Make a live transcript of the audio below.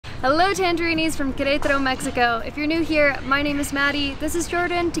Hello Tangerines from Querétaro, Mexico. If you're new here, my name is Maddie, this is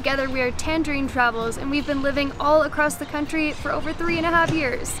Jordan, together we are Tangerine Travels, and we've been living all across the country for over 3.5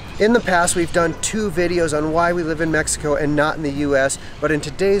 years. In the past, we've done 2 videos on why we live in Mexico and not in the US, but in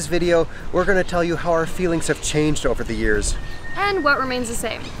today's video, we're going to tell you how our feelings have changed over the years. And what remains the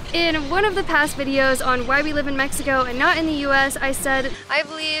same. In one of the past videos on why we live in Mexico and not in the US, I said, I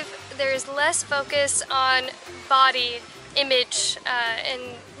believe there's less focus on body image and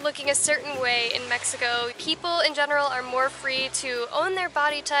looking a certain way in Mexico. People in general are more free to own their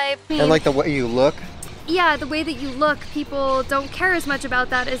body type. And like the way you look? Yeah, the way that you look, people don't care as much about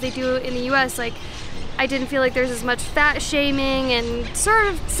that as they do in the US. Like, I didn't feel like there's as much fat shaming and sort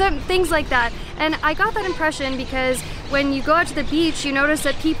of some things like that. And I got that impression because when you go out to the beach, you notice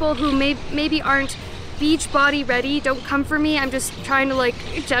that people who maybe aren't beach body ready don't come for me. I'm just trying to like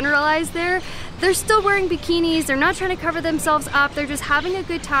generalize there. They're still wearing bikinis, they're not trying to cover themselves up, they're just having a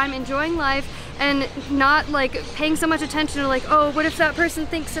good time, enjoying life, and not like paying so much attention to like, oh, what if that person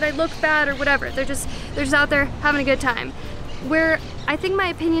thinks that I look bad or whatever. They're just out there having a good time. Where I think my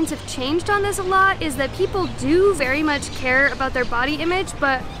opinions have changed on this a lot is that people do very much care about their body image,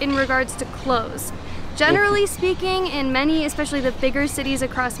 but in regards to clothes. Generally speaking, in many, especially the bigger cities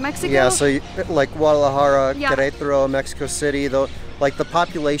across Mexico. Yeah, so like Guadalajara, Querétaro, Mexico City, like the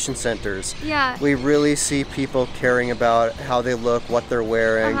population centers. Yeah. We really see people caring about how they look, what they're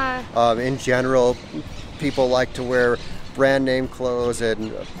wearing. In general, people like to wear brand name clothes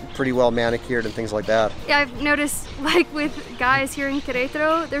and pretty well manicured and things like that. Yeah, I've noticed like with guys here in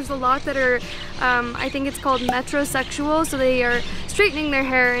Querétaro, there's a lot that are, I think it's called metrosexual, so they are straightening their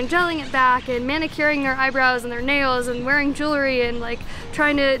hair and gelling it back and manicuring their eyebrows and their nails and wearing jewelry and like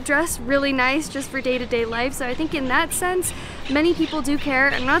trying to dress really nice just for day-to-day life. So I think in that sense, many people do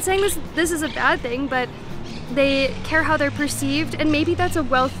care. I'm not saying this is a bad thing, but they care how they're perceived, and maybe that's a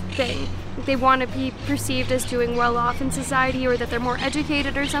wealth thing. They want to be perceived as doing well off in society, or that they're more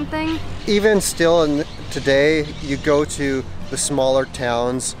educated or something. Even still today, you go to the smaller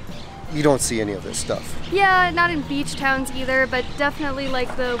towns, you don't see any of this stuff. Yeah, not in beach towns either, but definitely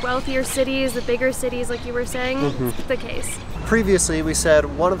like the wealthier cities, the bigger cities like you were saying, it's the case. Previously we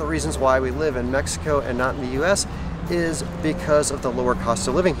said one of the reasons why we live in Mexico and not in the US is because of the lower cost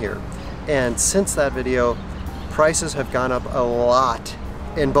of living here. And since that video, prices have gone up a lot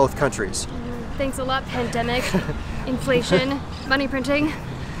in both countries. Thanks a lot, pandemic, inflation, money printing.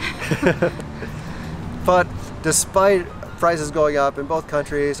 But despite prices going up in both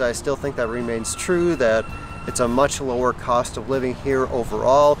countries, I still think that remains true, that it's a much lower cost of living here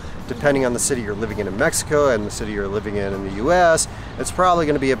overall. Depending on the city you're living in Mexico and the city you're living in the US, it's probably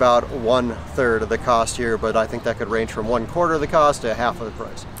going to be about 1/3 of the cost here, but I think that could range from 1/4 of the cost to half of the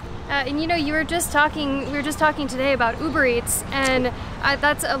price. And you know, we were just talking today about Uber Eats, and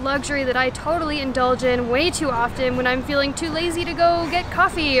that's a luxury that I totally indulge in way too often when I'm feeling too lazy to go get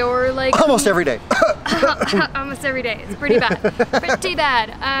coffee, or like almost every day. Almost every day. It's pretty bad. Pretty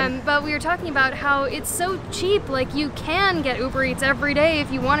bad. But we were talking about how it's so cheap. Like, you can get Uber Eats every day if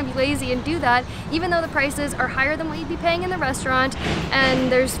you want to be lazy and do that, even though the prices are higher than what you'd be paying in the restaurant,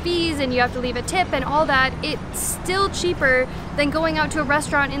 and there's fees and you have to leave a tip and all that. It's still cheaper than going out to a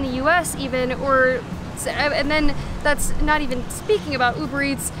restaurant in the US even, and then that's not even speaking about Uber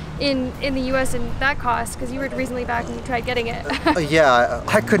Eats in the US and that cost, because you were recently back and you tried getting it. Yeah,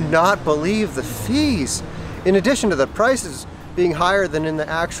 I could not believe the fees. In addition to the prices being higher than in the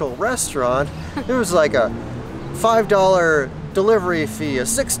actual restaurant, there was like a $5 delivery fee, a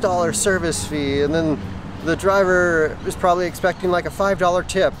 $6 service fee, and then the driver is probably expecting like a $5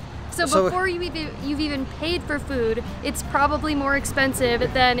 tip. So before you've even paid for food, it's probably more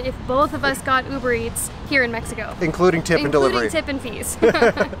expensive than if both of us got Uber Eats here in Mexico. Including tip and delivery. Including tip and fees.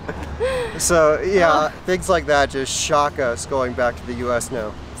 So yeah, things like that just shock us going back to the US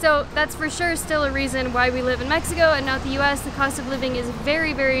now. So that's for sure still a reason why we live in Mexico and not the US. The cost of living is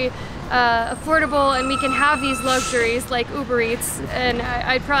very, very affordable, and we can have these luxuries like Uber Eats, and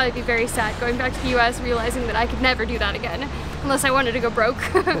I'd probably be very sad going back to the US realizing that I could never do that again unless I wanted to go broke.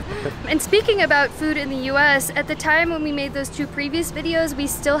 And speaking about food in the US, at the time when we made those 2 previous videos, we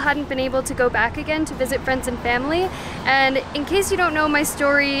still hadn't been able to go back again to visit friends and family. And in case you don't know my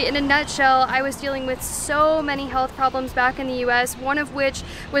story, in a nutshell, I was dealing with so many health problems back in the US, one of which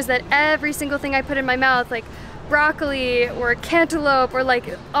was that every single thing I put in my mouth, like broccoli or cantaloupe or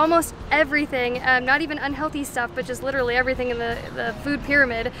like almost everything, not even unhealthy stuff, but just literally everything in the food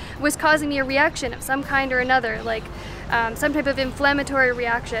pyramid, was causing me a reaction of some kind or another. Like some type of inflammatory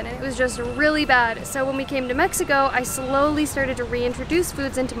reaction, and it was just really bad. So when we came to Mexico, I slowly started to reintroduce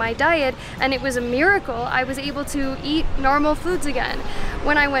foods into my diet, and it was a miracle. I was able to eat normal foods again.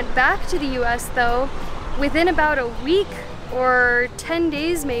 When I went back to the US though, within about a week or 10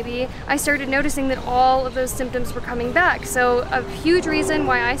 days maybe, I started noticing that all of those symptoms were coming back. So a huge reason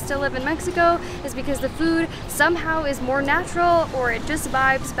why I still live in Mexico is because the food somehow is more natural, or it just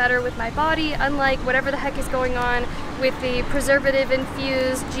vibes better with my body, unlike whatever the heck is going on with the preservative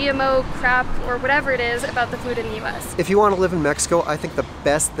infused GMO crap or whatever it is about the food in the US. If you want to live in Mexico, I think the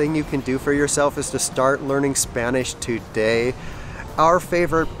best thing you can do for yourself is to start learning Spanish today. Our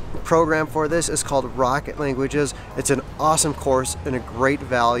favorite program for this is called Rocket Languages. It's an awesome course and a great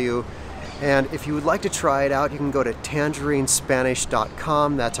value. And if you would like to try it out, you can go to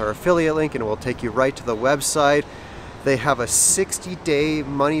tangerinespanish.com. That's our affiliate link, and it will take you right to the website. They have a 60-day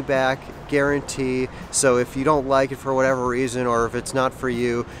money-back guarantee. So if you don't like it for whatever reason, or if it's not for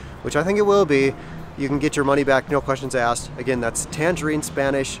you, which I think it will be, you can get your money back, no questions asked. Again, that's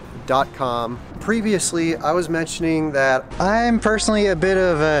tangerinespanish.com. Previously, I was mentioning that I'm personally a bit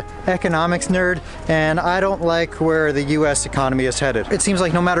of an economics nerd, and I don't like where the US economy is headed. It seems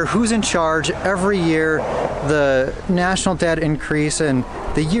like no matter who's in charge, every year the national debt increase and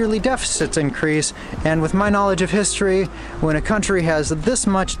the yearly deficits increase. And with my knowledge of history, when a country has this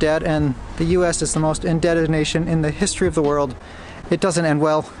much debt, and the US is the most indebted nation in the history of the world, it doesn't end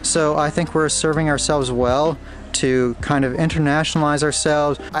well. So I think we're serving ourselves well to kind of internationalize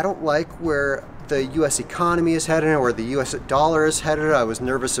ourselves. I don't like where the US economy is headed, or where the US dollar is headed. I was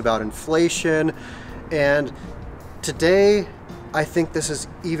nervous about inflation, and today I think this is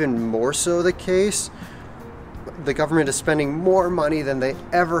even more so the case. The government is spending more money than they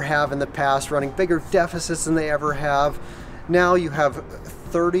ever have in the past, running bigger deficits than they ever have. Now you have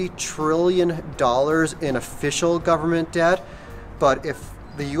 $30 trillion in official government debt, but if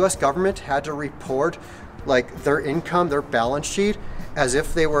the US government had to report like their income, their balance sheet, as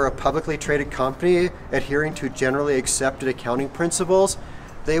if they were a publicly traded company adhering to generally accepted accounting principles,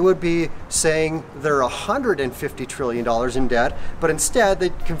 they would be saying they're $150 trillion in debt, but instead they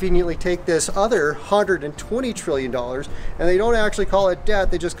conveniently take this other $120 trillion and they don't actually call it debt,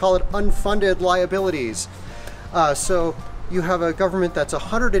 they just call it unfunded liabilities. So you have a government that's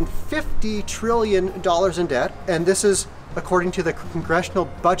 $150 trillion in debt, and this is according to the Congressional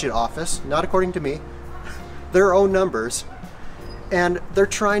Budget Office, not according to me, their own numbers. And they're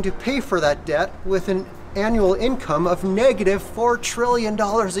trying to pay for that debt with an annual income of negative $4 trillion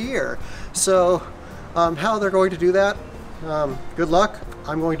a year. So how they're going to do that, good luck.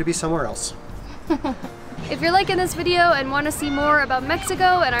 I'm going to be somewhere else. If you're liking this video and want to see more about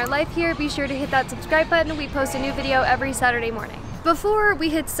Mexico and our life here, be sure to hit that subscribe button. We post a new video every Saturday morning. Before,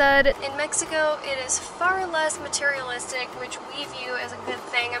 we had said in Mexico it is far less materialistic, which we view as a good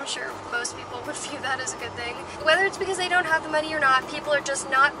thing. I'm sure most people would view that as a good thing. Whether it's because they don't have the money or not, people are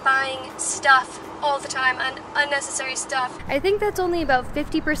just not buying stuff all the time, unnecessary stuff. I think that's only about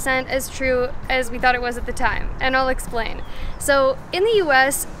 50% as true as we thought it was at the time, and I'll explain. So in the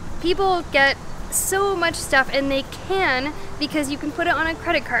US, people get so much stuff, and they can, because you can put it on a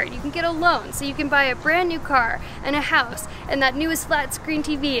credit card, you can get a loan, so you can buy a brand new car and a house and that newest flat screen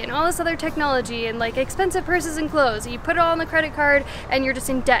TV and all this other technology and like expensive purses and clothes. You put it all on the credit card and you're just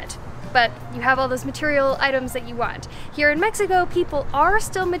in debt, but you have all those material items that you want. Here in Mexico, people are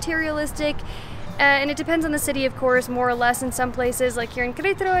still materialistic, and it depends on the city, of course, more or less. In some places, like here in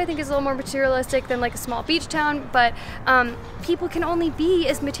Querétaro, I think is a little more materialistic than like a small beach town, but people can only be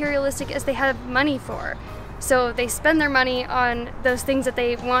as materialistic as they have money for. So they spend their money on those things that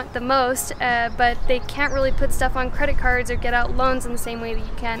they want the most, but they can't really put stuff on credit cards or get out loans in the same way that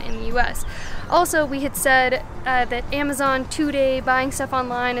you can in the US. Also, we had said that Amazon 2-day buying stuff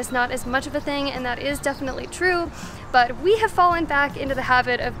online is not as much of a thing, and that is definitely true. But we have fallen back into the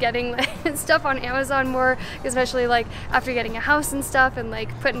habit of getting like, stuff on Amazon more, especially like after getting a house and stuff and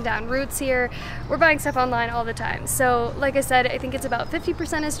like putting down roots here. We're buying stuff online all the time. So like I said, I think it's about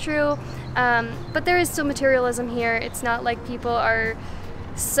 50% is true, but there is still materialism here. It's not like people are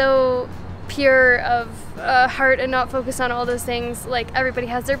so pure of heart and not focused on all those things. Like everybody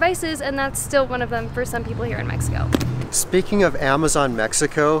has their vices, and that's still one of them for some people here in Mexico. Speaking of Amazon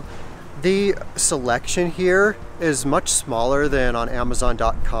Mexico, the selection here is much smaller than on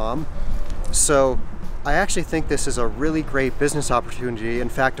Amazon.com. So I actually think this is a really great business opportunity. In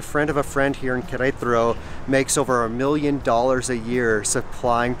fact, a friend of a friend here in Querétaro makes over $1 million a year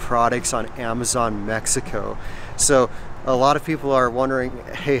supplying products on Amazon Mexico. So a lot of people are wondering,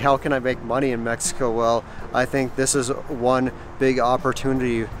 hey, how can I make money in Mexico? Well, I think this is one big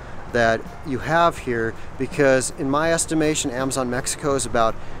opportunity that you have here, because in my estimation, Amazon Mexico is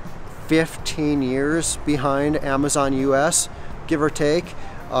about 15 years behind Amazon US, give or take.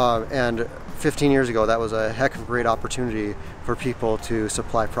 And 15 years ago, that was a heck of a great opportunity for people to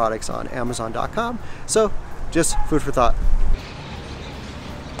supply products on Amazon.com. So just food for thought.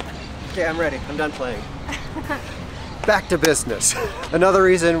 Okay, I'm ready. I'm done playing. Back to business. Another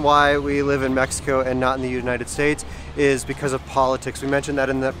reason why we live in Mexico and not in the United States is because of politics. We mentioned that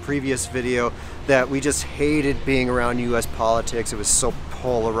in the previous video, that we just hated being around US politics. It was so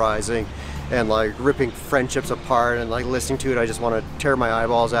polarizing and like ripping friendships apart, and like listening to it, I just want to tear my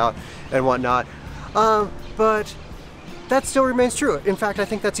eyeballs out and whatnot. But that still remains true. In fact, I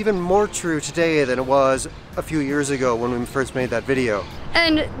think that's even more true today than it was a few years ago when we first made that video.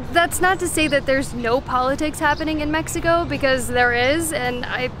 And that's not to say that there's no politics happening in Mexico, because there is, and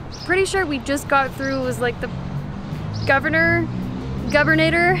I'm pretty sure we just got through, was like the governor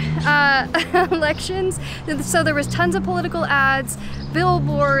elections. So there was tons of political ads,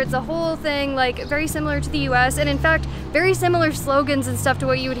 billboards, a whole thing, like very similar to the US, and in fact very similar slogans and stuff to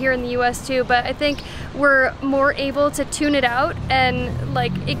what you would hear in the US too. But I think we're more able to tune it out and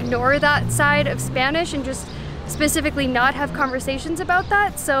like ignore that side of Spanish and just specifically not have conversations about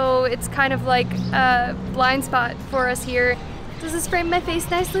that. So it's kind of like a blind spot for us here. Does this frame my face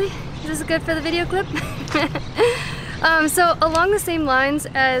nicely? Is this good for the video clip? So along the same lines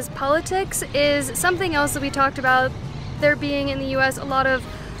as politics is something else that we talked about, there being in the US a lot of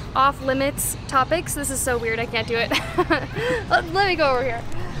off-limits topics. This is so weird, I can't do it. Let me go over here.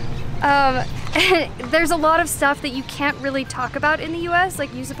 There's a lot of stuff that you can't really talk about in the US.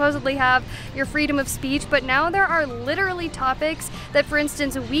 Like, you supposedly have your freedom of speech, but now there are literally topics that, for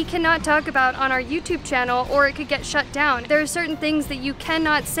instance, we cannot talk about on our YouTube channel, or it could get shut down. There are certain things that you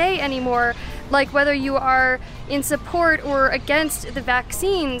cannot say anymore, like whether you are in support or against the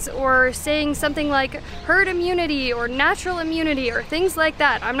vaccines, or saying something like herd immunity or natural immunity or things like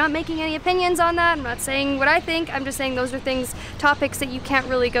that. I'm not making any opinions on that. I'm not saying what I think. I'm just saying those are topics that you can't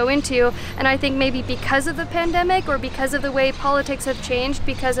really go into. And I think maybe because of the pandemic, or because of the way politics have changed,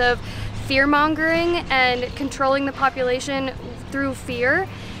 because of fear-mongering and controlling the population through fear,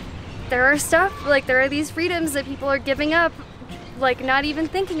 there are these freedoms that people are giving up, like not even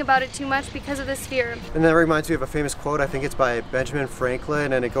thinking about it too much because of this fear. And that reminds me of a famous quote, I think it's by Benjamin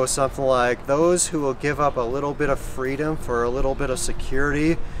Franklin, and it goes something like, "Those who will give up a little bit of freedom for a little bit of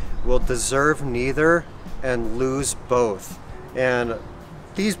security will deserve neither and lose both." And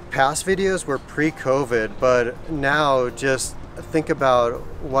these past videos were pre-COVID, but now just think about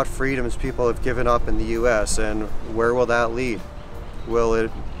what freedoms people have given up in the US, and where will that lead? Will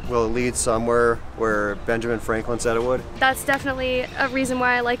it lead somewhere where Benjamin Franklin said it would? That's definitely a reason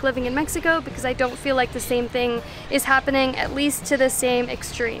why I like living in Mexico, because I don't feel like the same thing is happening, at least to the same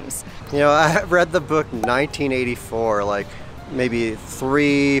extremes. You know, I read the book 1984, like maybe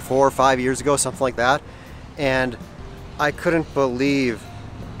 3, 4, 5 years ago, something like that, and I couldn't believe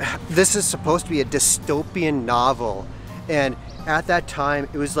this is supposed to be a dystopian novel, and at that time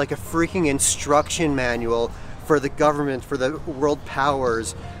it was like a freaking instruction manual for the government, for the world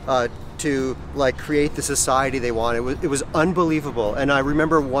powers, to like create the society they want. It was unbelievable. And I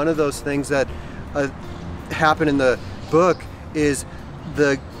remember one of those things that happened in the book is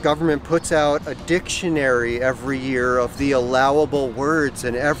the government puts out a dictionary every year of the allowable words,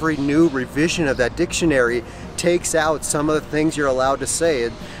 and every new revision of that dictionary takes out some of the things you're allowed to say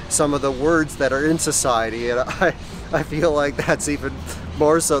and some of the words that are in society. And I feel like that's even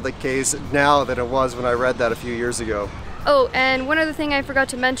more so the case now than it was when I read that a few years ago. Oh, and one other thing I forgot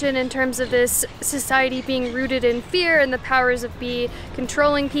to mention in terms of this society being rooted in fear and the powers of be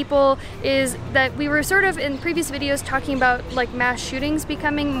controlling people is that we were sort of in previous videos talking about like mass shootings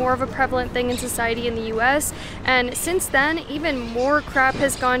becoming more of a prevalent thing in society in the US, and since then even more crap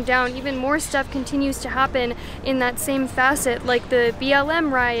has gone down, even more stuff continues to happen in that same facet, like the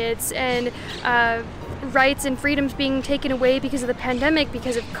BLM riots and rights and freedoms being taken away because of the pandemic,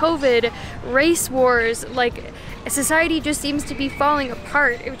 because of COVID, race wars. Like, society just seems to be falling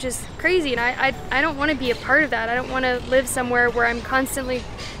apart, which is crazy, and I don't want to be a part of that. I don't want to live somewhere where I'm constantly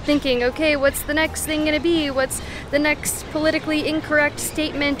thinking, okay, what's the next thing going to be? What's the next politically incorrect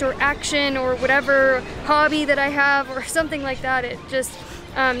statement or action or whatever hobby that I have or something like that. It just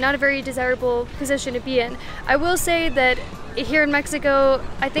not a very desirable position to be in. I will say that here in Mexico,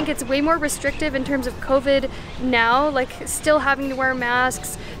 I think it's way more restrictive in terms of COVID now, like still having to wear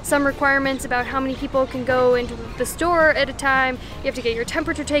masks, some requirements about how many people can go into the store at a time. You have to get your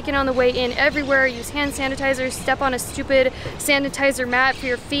temperature taken on the way in everywhere, use hand sanitizer, step on a stupid sanitizer mat for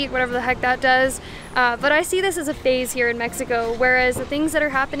your feet, whatever the heck that does. But I see this as a phase here in Mexico, whereas the things that are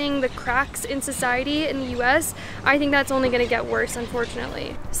happening, the cracks in society in the US, I think that's only going to get worse,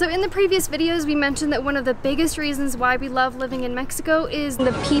 unfortunately. So in the previous videos, we mentioned that one of the biggest reasons why we love living in Mexico is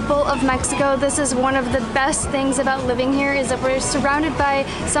the people of Mexico. This is one of the best things about living here, is that we're surrounded by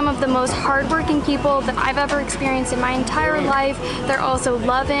some of the most hardworking people that I've ever experienced in my entire life. They're also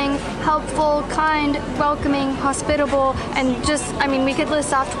loving, helpful, kind, welcoming, hospitable, and just, I mean, we could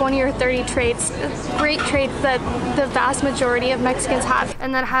list off 20 or 30 traits, great traits that the vast majority of Mexicans have,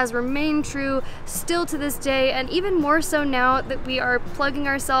 and that has remained true still to this day, and even more so now that we are plugging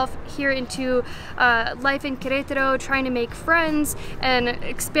ourselves here into life in Querétaro, trying to make friends and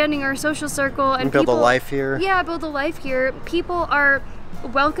expanding our social circle and build a life here. Yeah, build a life here. People are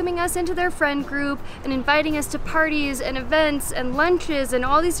welcoming us into their friend group and inviting us to parties and events and lunches and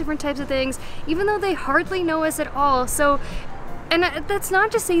all these different types of things, even though they hardly know us at all. So, and that's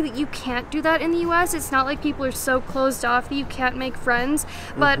not to say that you can't do that in the US. It's not like people are so closed off that you can't make friends,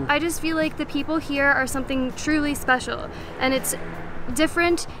 but I just feel like the people here are something truly special, and it's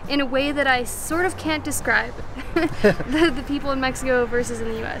different in a way that I sort of can't describe the people in Mexico versus in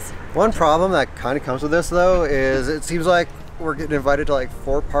the US. One problem that kind of comes with this though is it seems like we're getting invited to like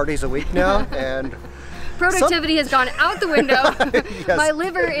 4 parties a week now, and productivity has gone out the window. Yes. My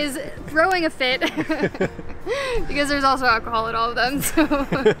liver is throwing a fit because there's also alcohol in all of them. So.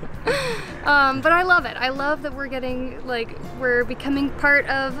 But I love it. I love that we're getting, like, we're becoming part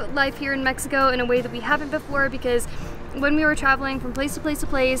of life here in Mexico in a way that we haven't before, because when we were traveling from place to place to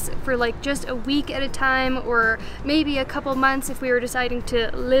place for like just a week at a time, or maybe a couple months if we were deciding to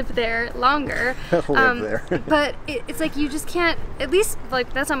live there longer. But it's like you just can't, at least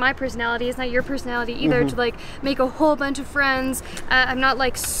like that's not my personality, it's not your personality either, to like make a whole bunch of friends. I'm not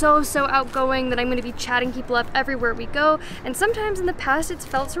like so outgoing that I'm going to be chatting people up everywhere we go, and sometimes in the past it's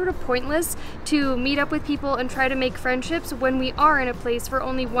felt sort of pointless to meet up with people and try to make friendships when we are in a place for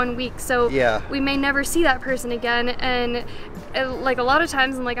only 1 week, so we may never see that person again. And like a lot of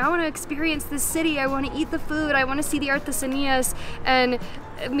times I'm like, I want to experience this city, I want to eat the food, I want to see the artesanias, and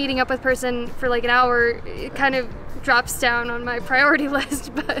meeting up with person for like an hour, it kind of drops down on my priority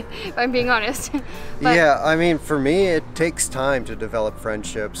list, but if I'm being honest. But, yeah, I mean, for me it takes time to develop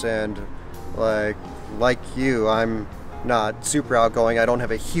friendships, and like you, I'm not super outgoing. I don't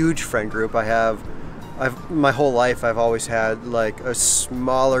have a huge friend group. My whole life I've always had like a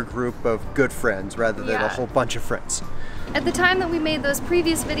smaller group of good friends rather than a whole bunch of friends. At the time that we made those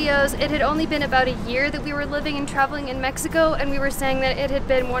previous videos, it had only been about a year that we were living and traveling in Mexico, and we were saying that it had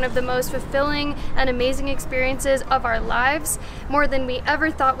been one of the most fulfilling and amazing experiences of our lives, more than we ever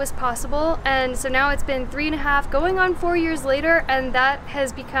thought was possible. And so now it's been 3.5, going on 4 years later, and that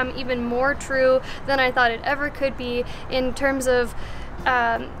has become even more true than I thought it ever could be in terms of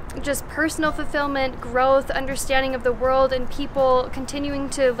just personal fulfillment, growth, understanding of the world and people, continuing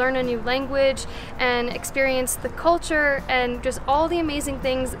to learn a new language and experience the culture, and just all the amazing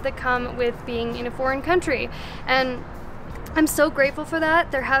things that come with being in a foreign country. And I'm so grateful for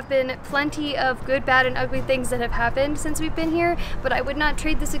that. There have been plenty of good, bad, and ugly things that have happened since we've been here, but I would not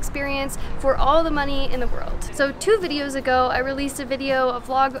trade this experience for all the money in the world. So 2 videos ago, I released a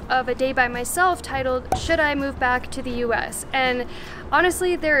vlog of a day by myself titled, Should I Move Back to the US? And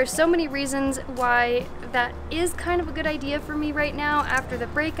honestly, there are so many reasons why that is kind of a good idea for me right now after the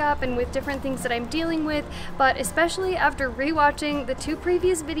breakup and with different things that I'm dealing with, but especially after rewatching the 2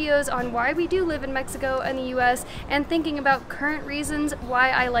 previous videos on why we do live in Mexico and the US and thinking about current reasons why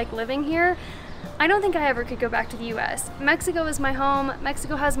I like living here. I don't think I ever could go back to the US. Mexico is my home,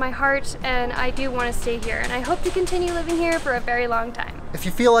 Mexico has my heart, and I do want to stay here, and I hope to continue living here for a very long time. If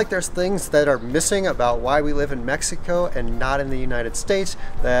you feel like there's things that are missing about why we live in Mexico and not in the United States,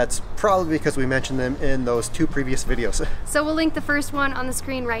 that's probably because we mentioned them in those 2 previous videos. So we'll link the first one on the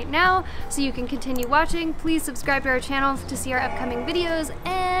screen right now so you can continue watching. Please subscribe to our channel to see our upcoming videos,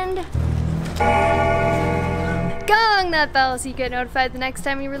 and gong that bell so you get notified the next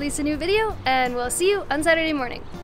time we release a new video, and we'll see you on Saturday morning.